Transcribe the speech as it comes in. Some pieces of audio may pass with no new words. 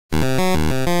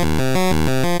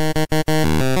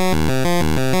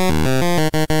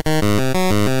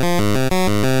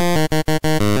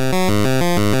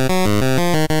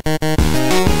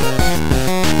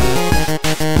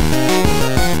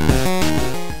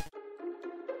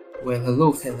Well,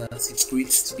 hello fellas, it's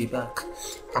great to be back.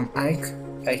 I'm Ike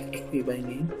by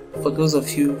name. For those of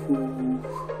you who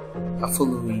are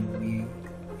following, we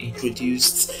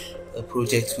introduced a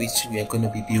project which we are going to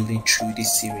be building through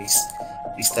this series.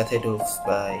 We started off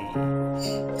by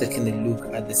taking a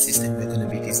look at the system we're going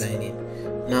to be designing.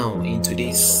 Now, in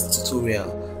today's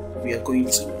tutorial, we are going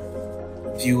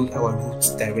to build our root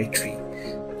directory,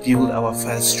 build our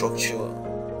file structure.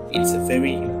 It's a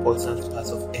very important part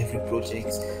of every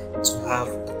project to have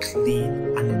a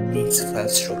clean and a neat file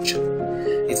structure.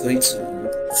 It's going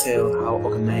to tell how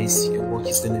organized your work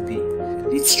is going to be. A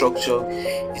neat structure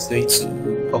is going to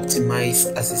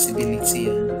optimize accessibility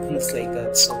and things like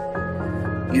that. So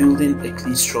building a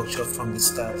clean structure from the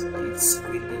start is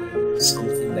really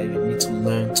something that you need to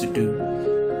learn to do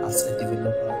as a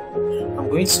developer. I'm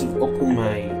going to open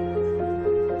my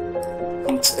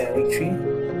root directory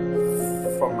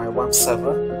from my web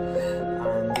server,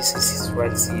 and this is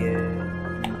right here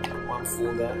in one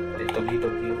folder, the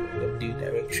www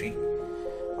directory.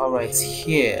 Alright,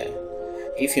 here,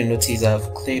 if you notice,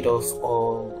 I've cleared off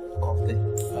all of the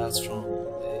files from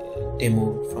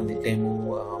the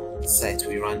demo site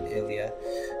we ran earlier.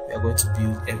 We are going to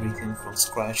build everything from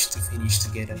scratch to finish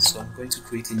together. So I'm going to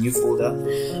create a new folder,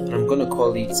 and I'm going to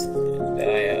call it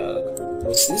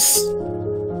diagnosis.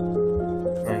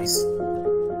 Nice.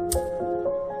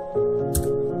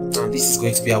 This is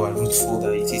going to be our root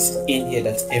folder. It is in here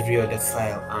that every other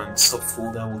file and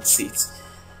subfolder would sit.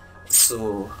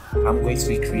 So I'm going to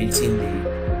be creating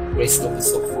the rest of the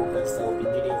subfolders that will be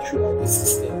needed throughout the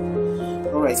system.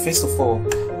 Alright, first of all,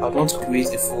 I want to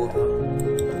create a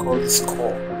folder called this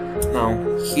core. Now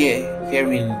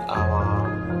herein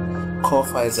our core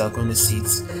files are going to sit,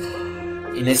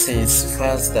 in essence,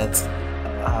 files that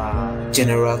are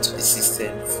general to the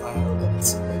system, file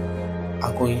that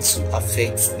are going to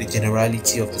affect the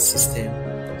generality of the system.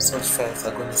 Such files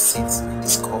are going to sit in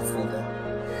this core folder.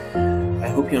 I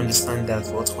hope you understand that,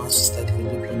 but once you start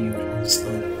developing, you will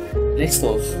understand. Next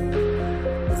off,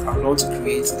 I want to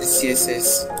create a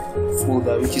CSS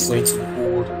folder which is going to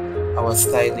hold our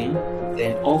styling.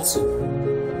 Then also,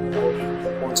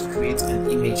 I want to create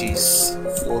an images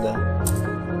folder.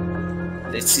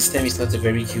 The system is not a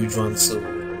very huge one, so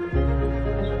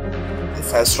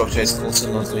file structure is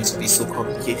also not going to be so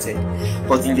complicated.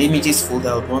 But in the images folder,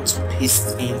 I would want to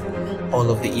paste in all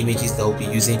of the images that we'll be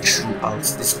using throughout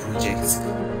this project.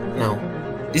 Now,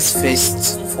 these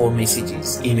first four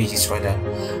images rather,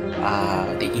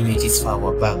 are the images for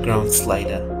our background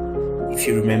slider. If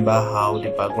you remember how the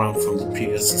background from the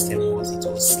previous system was, it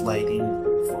was sliding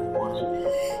from one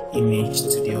image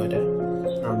to the other.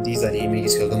 Now, these are the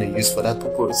images we're going to use for that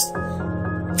purpose.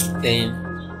 Then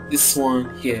this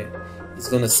one here is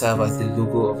going to serve as the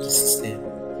logo of the system.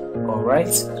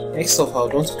 Alright, next up, I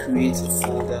want to create a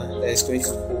folder that is going to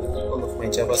hold all of my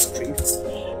JavaScript,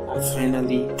 and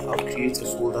finally I'll create a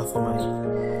folder for my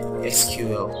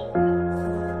SQL.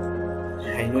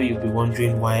 I know you'll be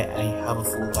wondering why I have a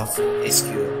folder for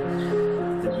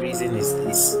SQL. The reason is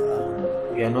this: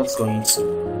 we are not going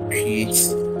to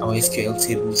create our SQL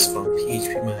tables from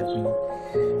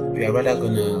PHP We are rather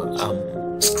going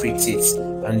to script it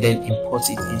and then import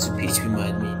it into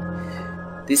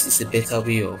PHP. This is a better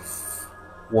way of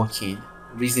working.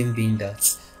 Reason being that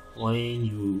when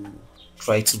you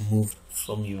try to move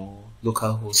from your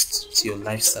local host to your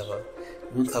live server,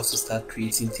 you don't have to start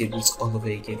creating tables all over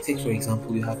again. Take for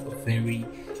example, you have a very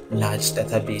large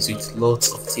database with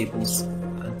lots of tables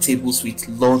and tables with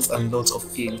lots and lots of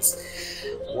fields.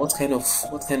 What kind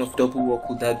of double work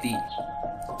would that be?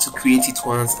 To create it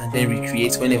once and then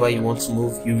recreate whenever you want to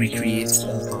move, you recreate.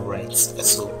 That's not right.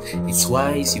 So it's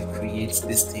wise you create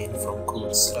this thing from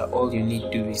code, so that all you need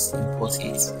to do is import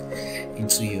it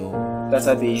into your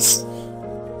database.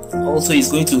 Also, it's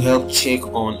going to help check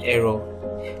on error.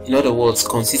 In other words,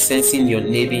 consistency in your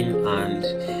naming and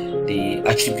the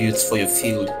attributes for your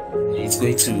field. It's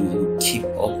going to keep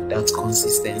up that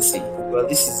consistency. Well,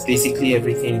 this is basically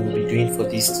everything we'll be doing for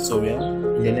this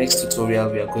tutorial. In the next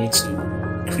tutorial, we are going to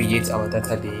create our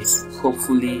database,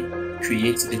 hopefully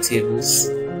create the tables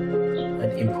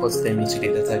and import them into the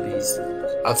database.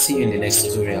 I'll see you in the next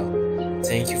tutorial.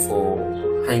 Thank you for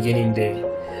hanging in there,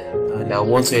 and I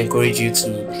want to encourage you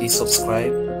to please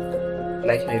subscribe,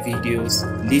 like my videos,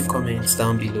 leave comments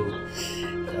down below.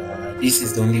 This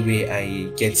is the only way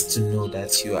I get to know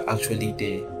that you are actually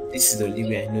there. This is the only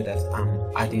way I know that I'm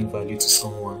adding value to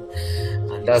someone,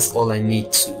 and that's all I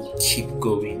need to keep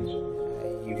going.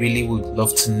 I really would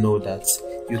love to know that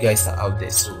you guys are out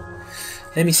there, so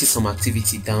let me see some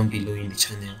activity down below in the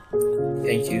channel.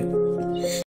 Thank you.